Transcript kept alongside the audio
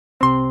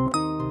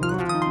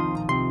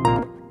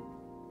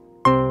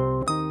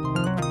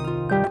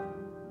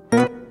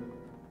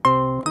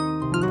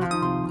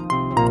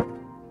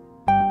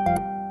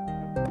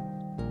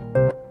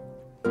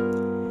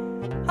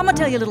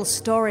you a little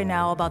story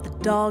now about the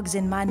dogs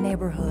in my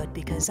neighborhood,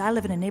 because I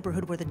live in a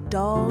neighborhood where the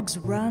dogs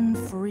run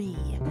free.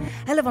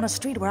 I live on a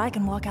street where I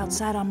can walk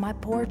outside on my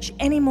porch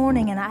any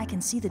morning and I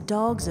can see the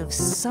dogs of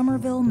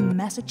Somerville,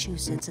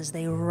 Massachusetts as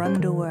they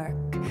run to work.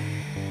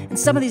 And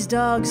some of these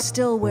dogs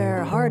still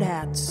wear hard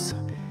hats,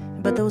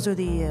 but those are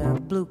the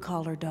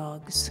blue-collar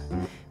dogs.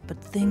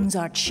 But things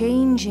are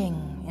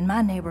changing in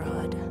my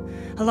neighborhood.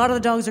 A lot of the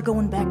dogs are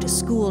going back to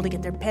school to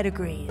get their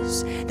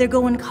pedigrees. They're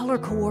going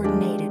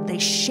color-coordinated. They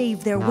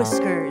shave their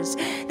whiskers.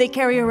 They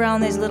carry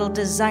around these little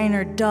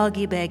designer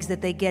doggy bags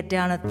that they get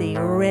down at the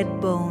Red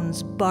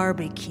Bones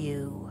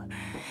barbecue.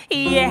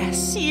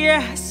 Yes,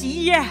 yes,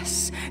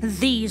 yes.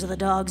 These are the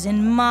dogs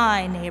in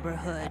my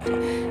neighborhood.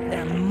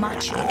 They're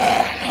macho.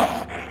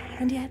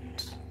 And yet,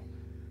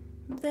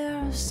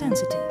 they're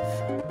sensitive.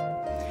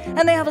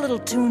 And they have a little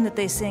tune that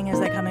they sing as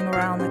they're coming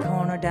around the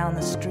corner down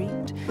the street.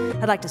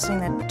 I'd like to sing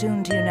that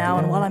tune to you now,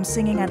 and while I'm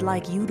singing, I'd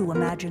like you to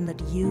imagine that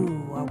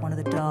you are one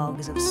of the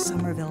dogs of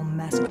Somerville,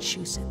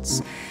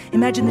 Massachusetts.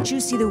 Imagine that you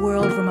see the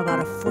world from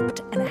about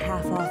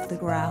 1.5 feet off the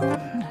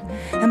ground.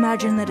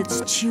 Imagine that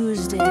it's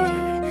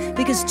Tuesday,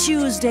 because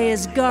Tuesday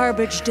is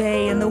garbage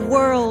day and the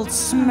world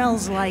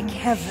smells like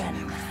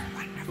heaven.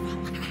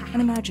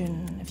 And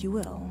imagine, if you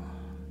will,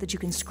 that you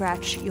can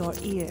scratch your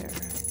ear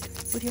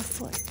with your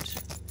foot.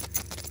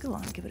 Go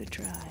on, give it a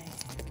try.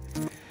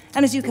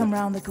 And as you come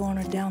round the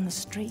corner down the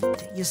street,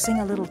 you sing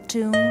a little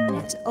tune,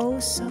 it's oh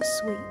so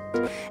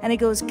sweet. And it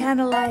goes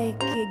kinda like,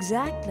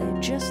 exactly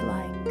just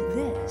like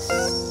this.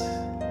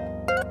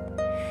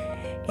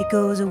 It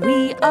goes,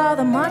 we are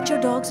the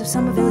macho dogs of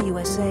Somerville,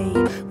 USA.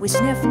 We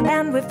sniff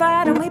and we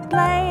fight and we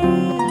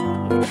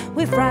play.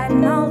 We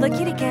frighten all the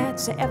kitty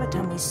cats every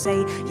time we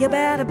say, you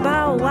better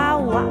bow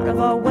wow out of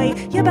our way.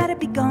 You better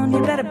be gone,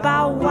 you better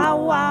bow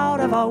wow out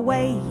of our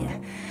way.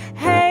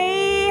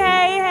 Hey,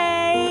 hey,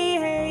 hey,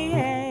 hey,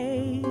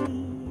 hey.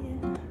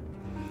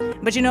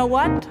 But you know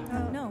what?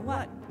 No,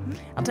 what?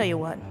 I'll tell you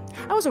what.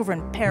 I was over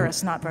in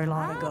Paris not very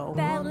long ago.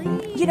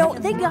 You know,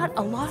 they got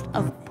a lot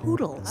of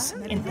poodles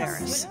in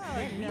Paris.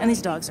 And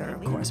these dogs are,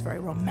 of course, very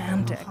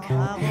romantic.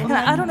 And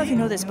I don't know if you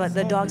know this, but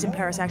the dogs in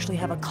Paris actually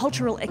have a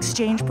cultural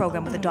exchange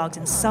program with the dogs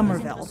in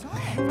Somerville.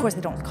 Of course,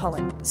 they don't call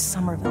it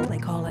Somerville, they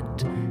call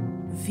it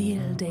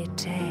Ville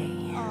d'été.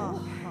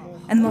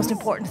 And the most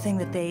important thing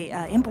that they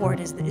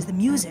import is the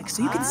music.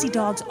 So you can see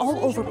dogs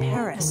all over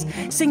Paris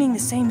singing the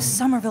same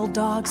Somerville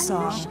dog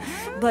song.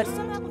 But,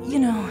 you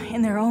know,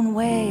 in their own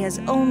way, as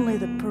only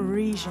the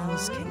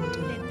Parisians can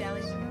do.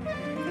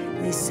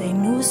 They say,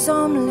 nous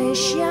sommes les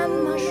chiens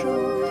Macho,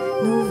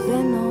 nous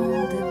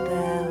venons de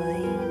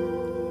Paris.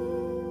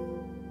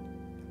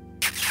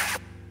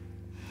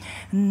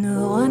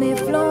 Nous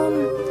reniflons,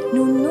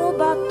 nous nous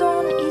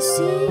battons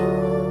ici.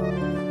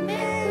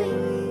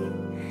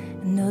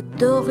 Nous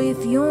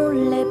terrifions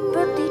les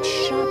petites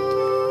chattes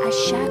à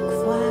chaque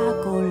fois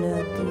qu'on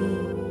le dit.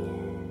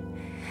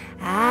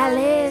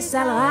 Allez,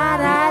 sale rat,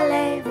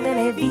 allez,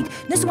 fais-les vite.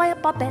 Ne soyez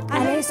pas bête,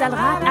 allez, sale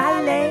rat,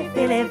 allez,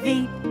 fais-les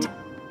vite.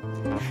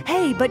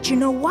 Hey, but you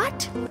know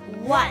what?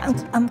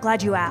 What? I'm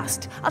glad you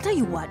asked. I'll tell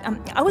you what,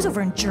 I was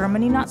over in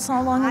Germany not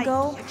so long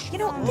ago. You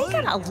know, they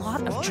got a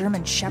lot of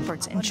German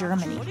shepherds in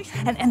Germany.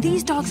 And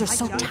these dogs are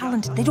so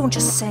talented, they don't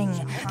just sing.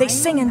 They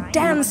sing and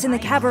dance in the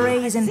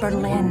cabarets in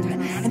Berlin.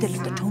 And they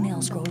let their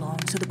toenails grow long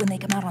so that when they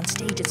come out on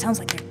stage, it sounds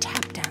like they're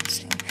tap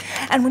dancing.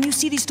 And when you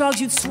see these dogs,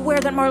 you'd swear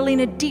that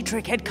Marlene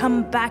Dietrich had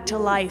come back to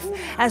life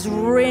as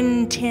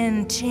Rin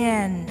Tin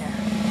Tin.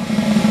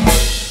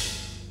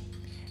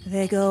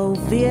 They go,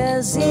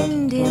 wir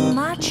sind die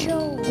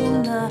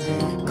Macho-Hunde,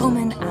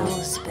 kommen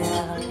aus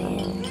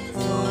Berlin.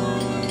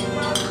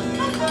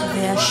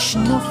 Wir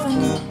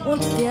schnuffen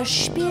und wir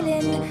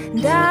spielen,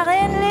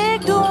 darin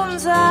liegt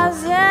unser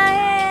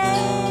Sein.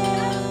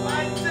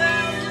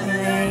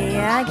 Wir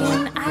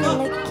jagen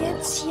alle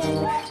Kätzchen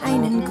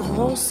einen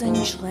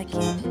großen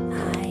Schrecken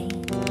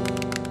ein.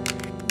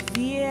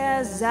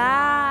 Wir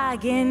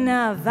sagen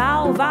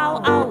Wow,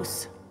 wow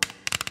aus.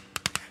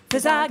 Wir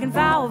sagen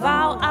wow,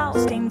 wow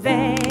aus den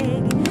Weg.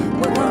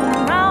 We're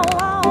going round,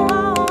 wow,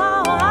 wow,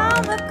 wow,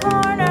 round the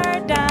corner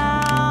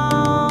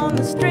down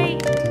the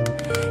street.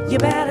 You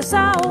better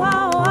saw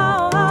wow,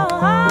 wow, wow,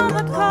 wow,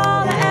 the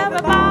call to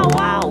every bow,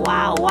 wow,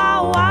 wow,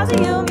 wow, wow, so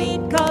you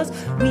meet, 'cause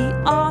we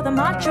are the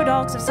macho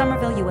dogs of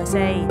Somerville,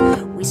 USA.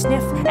 We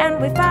sniff and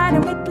we fight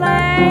and we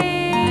play.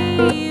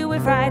 We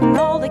frighten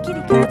all the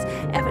kitty cats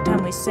every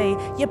time we say,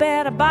 you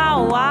better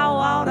bow wow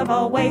out of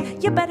our way.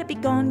 You better be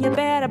gone, you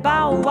better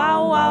bow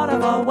wow out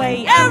of our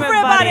way.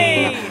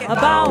 Everybody!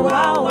 Bow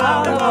wow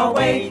out of our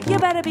way. You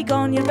better be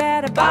gone, you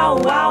better bow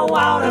wow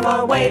out of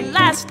our way.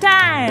 Last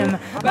time!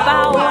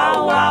 Bow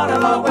wow out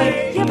of our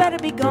way. You better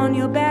be gone,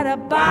 you better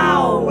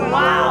bow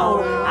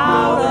wow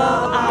out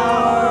of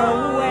our way.